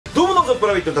ストップ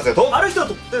ラビット達也とある人は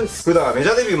とってんです。普段はメジ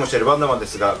ャーデビューもしているバンドマンで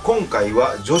すが、今回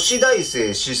は女子大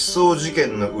生失踪事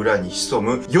件の裏に潜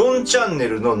む4チャンネ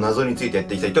ルの謎についてやっ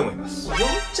ていきたいと思います。4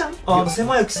ちゃん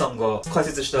狭雪さんが解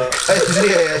説した。いや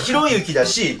いや、ひろゆきだ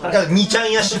し、2ちゃ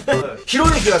んやし、ひろ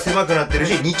ゆきが狭くなってる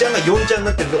し、2ちゃんが4ちゃんに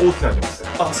なってるんで大きくなってます。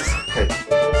あ、そうです。はい。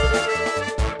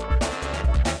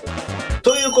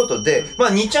ということで、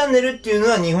2チャンネルっていうの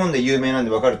は日本で有名なん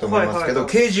でわかると思いますけど、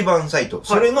掲示板サイト、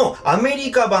それのアメリ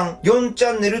カ版4チ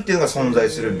ャンネルっていうのが存在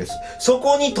するんです。そ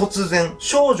こに突然、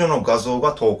少女の画像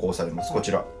が投稿されます。こち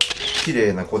ら。綺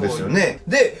麗な子ですよね。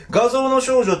で、画像の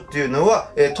少女っていうのは、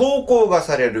投稿が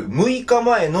される6日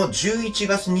前の11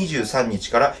月23日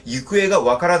から行方が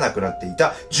わからなくなってい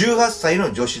た18歳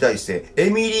の女子大生、エ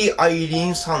ミリー・アイリ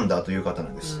ーン・サンダーという方な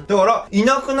んです。だから、い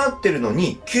なくなってるの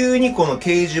に、急にこの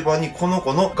掲示板にこの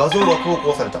子の画像が投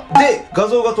稿された。で、画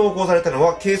像が投稿されたの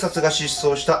は、警察が失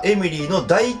踪したエミリーの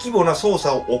大規模な捜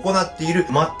査を行っている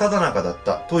真っ只中だっ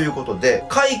たということで、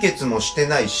解決もして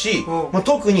ないし、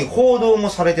特に報道も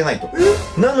されてないと。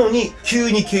なのに、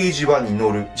急に掲示板に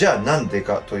載る。じゃあなんで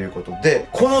かということで、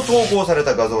この投稿され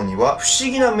た画像には、不思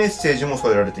議なメッセージも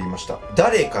添えられていました。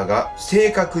誰かが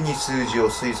正確に数字を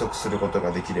推測すること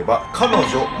ができれば、彼女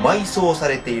埋葬さ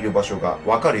れている場所が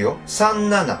わかるよ。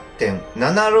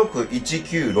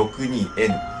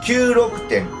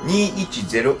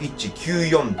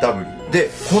37.761962N96.210194W。で、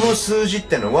この数字っ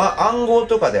てのは暗号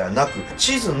とかではなく、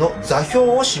地図の座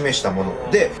標を示したもの。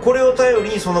で、これを頼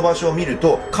りにその場所を見る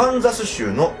と、カンザス州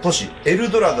の都市、エ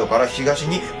ルドラドから東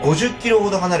に50キロほ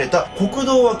ど離れた国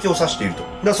道脇を指していると。だ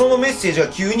からそのメッセージが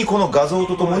急にこの画像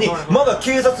とともに、まだ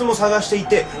警察も探してい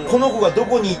て、この子がど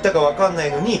こに行ったかわかんな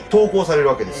いのに投稿される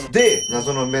わけです。で、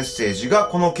謎のメッセージが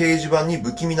この掲示板に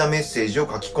不気味なメッセージを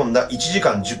書き込んだ1時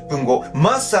間10分後、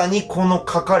まさにこの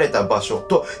書かれた場所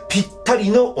とぴったり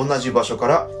の同じ場所か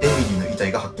らエミリーの遺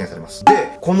体が発見されます。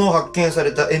で、この発見さ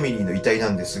れたエミリーの遺体な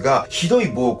んですが、ひどい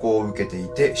暴行を受けてい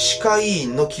て、歯科医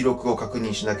院の記録を確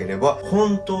認しなければ、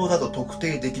本当だと特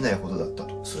定できないほどだった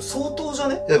と。それ相当じゃ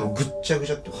ね？でもぐっちゃぐ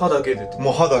ちゃってこと。歯だけで。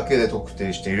もう歯だけで特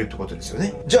定しているってことですよ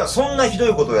ね。じゃあそんなひど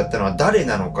いことをやったのは誰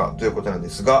なのかということなんで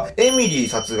すが、エミリー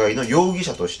殺害の容疑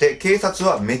者として警察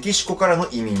はメキシコからの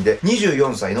移民で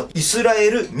24歳のイスラエ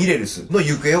ル・ミレルスの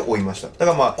行方を追いました。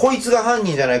だからこいつが犯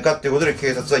人じゃないかっていうことで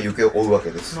警察は行方を追うわけ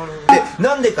です。で、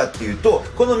なんでかっていうと、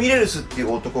このミレルスってい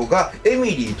う男がエミ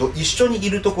リーと一緒にい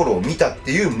るところを見たっ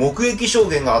ていう目撃証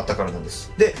言があったからなんで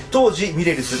す。で、当時ミ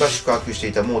レルスが宿泊して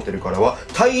いたモーテルからは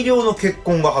大量の血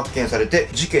痕が発見されて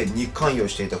事件に関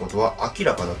与していたことは明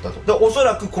らかだったと。で、おそ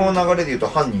らくこの流れで言うと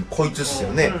犯人こいつっすよ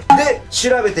ね。で、調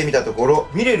べてみたところ、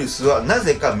ミレルスはな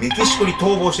ぜかメキシコに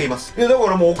逃亡しています。いや、だか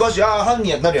らもうおかしい、犯人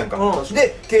やってなるやんか。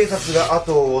で、警察が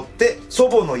後を追って、祖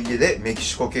母の家でメキ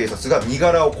シコ警察が身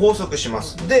柄を拘束しま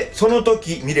す。で、その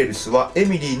時ミレルスはエ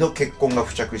ミリーの血痕が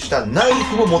付着したナイ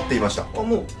フを持っていました。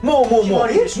もう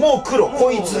黒、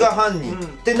こいつが犯人っ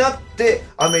てなって、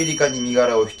アメリカに身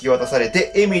柄を引き渡され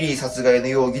て、エミリー殺害の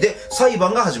容疑で裁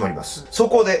判が始まります。そ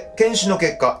こで、検視の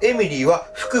結果、エミリーは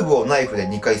腹部をナイフで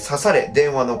2回刺され、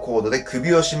電話のコードで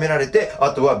首を絞められて、あ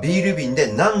とはビール瓶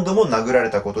で何度も殴られ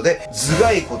たことで、頭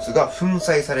蓋骨が粉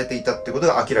砕されていたってこと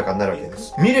が明らかになるわけで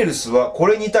す。ミレルスはこ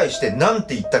れに対して何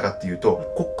て言ったかっていう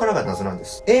と、こっからが謎なんで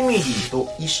す。エミリーと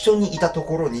一緒にいたと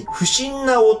ころに、不審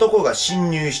な男が侵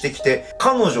入してきて、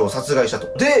彼女を殺害した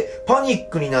と。で、パニッ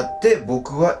クになって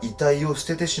僕は遺体を捨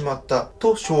ててしまった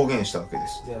と証言したわけで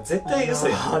す。いや、絶対嘘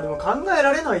やん。でも考え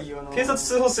られないよな。警察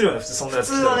通報するよね、普通そんなや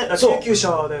つ。普通はね、救急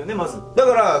車だよね、まず。だ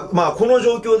から、この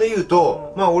状況で言う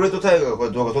と、俺とタイガがこ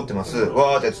れ動画撮ってます。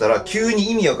わーってやってたら、急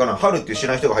に意味わからん、ハルっていう知ら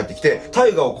ない人が入ってきて、タ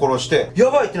イガを殺して、や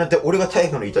ばいってなって、俺がタ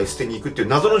イガの遺体捨てに行くっていう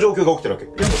謎の状況が起きてるわけ。い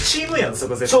や、もうチームやん、そ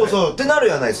こ絶対。そうってなる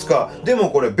じゃないですか。でも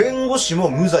これ、弁護士も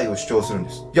無罪を主張するん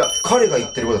です。いや、彼が言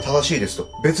ってることは正しいですと。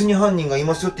別に犯人がい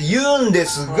ますよって言うんで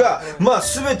すが、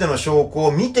全ての証拠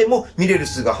を見ても、ミレル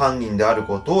スが犯人である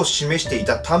ことを示してい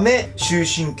たため、終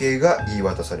身刑が言い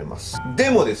渡されます。で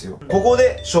もですよ、ここ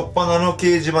で、初っ端の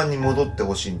掲示板に戻って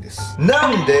ほしいんです。な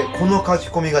んで、この書き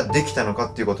込みができたのか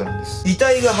っていうことなんです。遺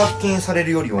体が発見され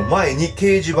るよりも前に、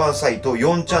掲示板サイト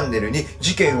4チャンネルに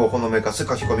事件をほのめかす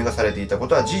書き込みがされていたこ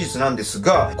とは事実なんです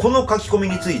が、この書き込み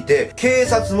について、警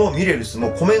察もミレルス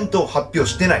もコメントを発表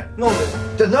してない。なん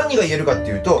で？何が言えるかって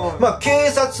いうと、警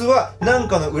察は何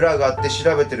かの裏があって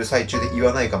調べてる最中で言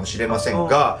わないかもしれません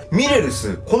が、ミレル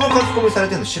ス、この書き込みされ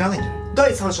てるの知らないんじゃない？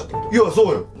第三者ってこと？いや、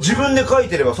そうよ。自分で書い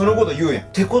てればそのこと言うやん。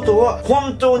ってことは、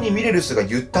本当にミレルスが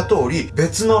言った通り、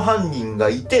別の犯人が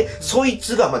いて、そい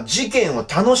つが、事件を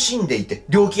楽しんでいて、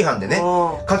猟奇犯でね、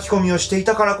書き込みをしてい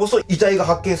たからこそ、遺体が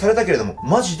発見されたけれども、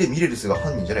マジでミレルスが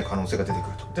犯人じゃない可能性が出てく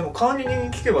ると。でも管理人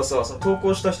に聞けばさ、その投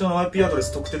稿した人の IP アドレ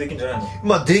ス特定できるんじゃない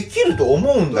の？できると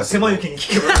思うんだけど。狭い雪に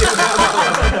聞けば。本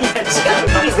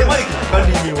当に狭い管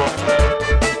理人は。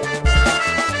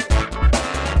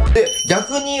で、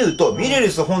逆に言うと、ミレル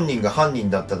ス本人が犯人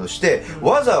だったとして、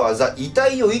わざわざ遺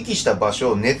体を遺棄した場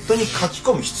所をネットに書き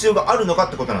込む必要があるのか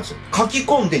ってことなんですよ。書き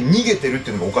込んで逃げてるっ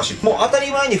ていうのがおかしい。もう当たり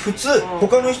前に普通、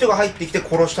他の人が入ってきて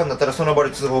殺したんだったらその場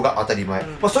で通報が当たり前。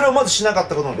それをまずしなかっ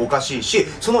たこともおかしいし、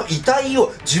その遺体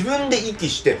を自分で遺棄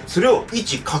して、それを書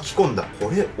き込んだ。こ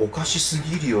れおかしす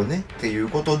ぎるよねっていう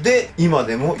ことで、今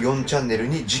でも4チャンネル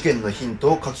に事件のヒント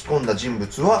を書き込んだ人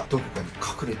物は、どこかに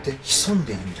隠れて潜ん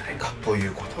でいるんじゃないかとい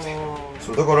うこと。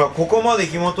そうだからここまで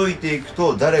紐解いていく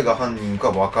と誰が犯人か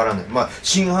わからない、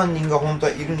真犯人が本当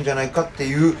はいるんじゃないかって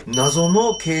いう謎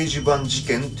の掲示板事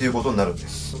件っていうことになるんで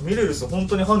す。ミレルス本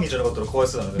当に犯人じゃなかったらかわい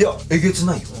そうだね。いや、えげつ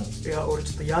ないよ。いや、俺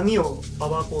ちょっと闇を暴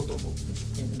こうと思う。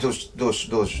どうでし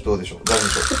ょう、何でしょ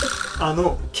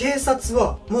う。警察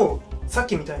はもうさっ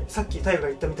きタイガが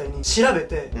言ったみたいに調べ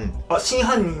て、真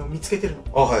犯人を見つけてる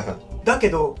の。はいはい。だ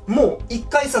けどもう一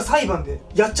回さ、裁判で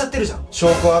やっちゃってるじゃん。証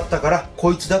拠あったから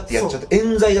こいつだってやっちゃって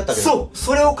冤罪だったけど。そう、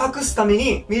それを隠すため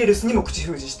にミレルスにも口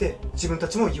封じして自分た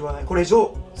ちも言わない、これ以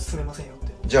上進めませんよっ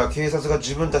て。じゃあ警察が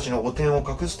自分たちの汚点を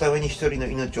隠すために一人の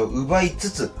命を奪いつ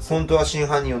つ、本当は真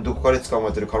犯人をどこかで捕ま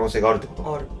えてる可能性があるってこ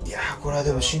と？ある。いやー、これは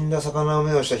でも死んだ魚を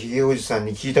目をしたヒゲおじさん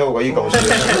に聞いた方がいいかもしれな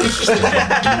い。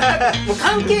もう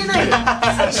関係ないよ、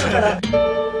最初から。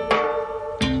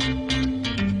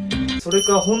それ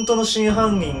か本当の真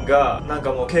犯人がなん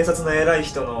かもう警察の偉い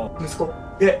人の息子。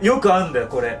いや、よくあんだよ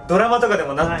これ。ドラマとかで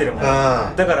もなってるもん。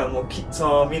だからもうそ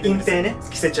の隠蔽ね、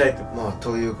着せちゃえ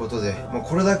と。ということで、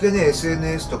これだけね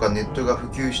SNS とかネットが普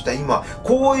及した今、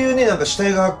こういうね死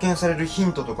体が発見されるヒ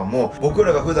ントとかも僕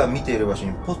らが普段見ている場所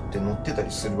にポッて載ってたり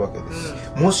するわけです、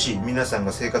もし皆さん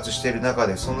が生活している中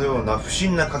でそのような不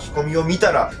審な書き込みを見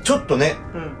たら、ちょっとね、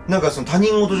その他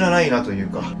人事じゃないなという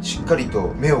か、しっかり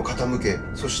と目を傾け、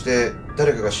そして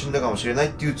誰かが死んだかもしれないっ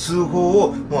ていう通報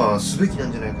をすべきな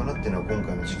んじゃないかなっていうのは今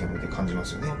回の事件を見て感じま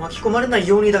すよね。巻き込まれない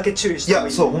ようにだけ注意して。いや、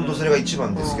そう、本当それが一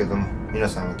番ですけれども、皆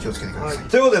さんは気をつけてください。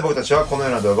ということで僕たちはこのよ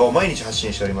うな動画を毎日発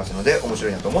信しておりますので、面白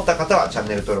いなと思った方はチャン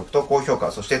ネル登録と高評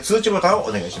価、そして通知ボタンを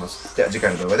お願いします。では次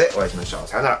回の動画でお会いしましょう。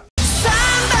さよなら。三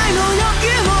大の欲求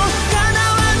も叶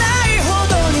わないほ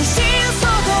どに心底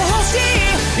欲しい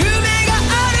夢が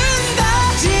あるんだ。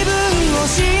自分を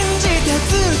信じて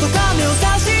ずっと髪を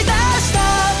差し出した。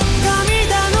神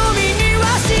頼みには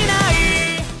しな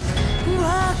い。分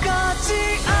かち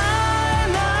合え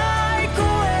ない声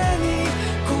に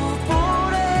こぼ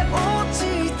れ落ち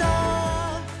た。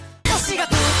星が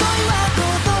尊いわ尊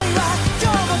いわ、今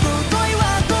日も尊いわ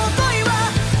尊いわ。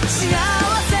幸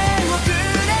せをくれ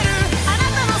るあな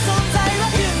たの存在は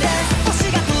キュンです。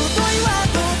星が尊いわ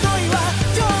尊いわ、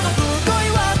今日も尊い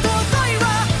わ尊いわ。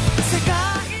世界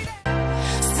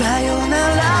でさよな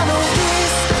らのキ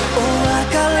ス、お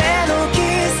別れのキ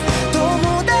ス、友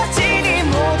達に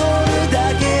戻るだ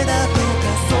けだとか、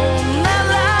そんな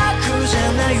楽じゃ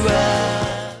ないわ。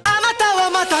あなたは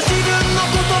また自分の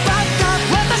ことばっか、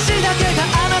私だけが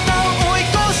あなたを追い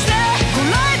越してこ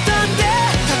らえたって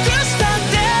隠したっ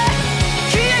て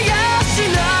消えやし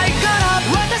ないから。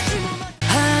私もまた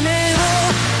羽を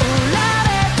折ら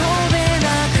れ飛べ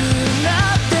なく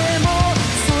なっても、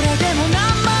それでも何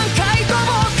万回と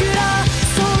僕ら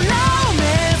空を目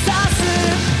指す。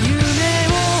夢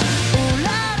を折ら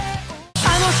れ、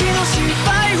あの日の失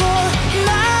敗をま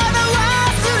だ忘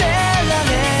れら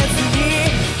れず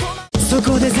に、そ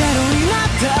こでゼロにな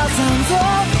った残像。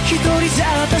一人じゃ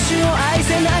私を愛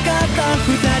せなかった。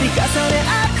二人重ね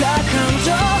合った感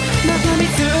情、また見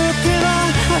つっては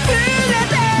溢れ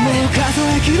て、もう数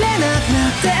えきれなく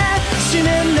なって、思念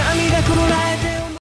涙こらえて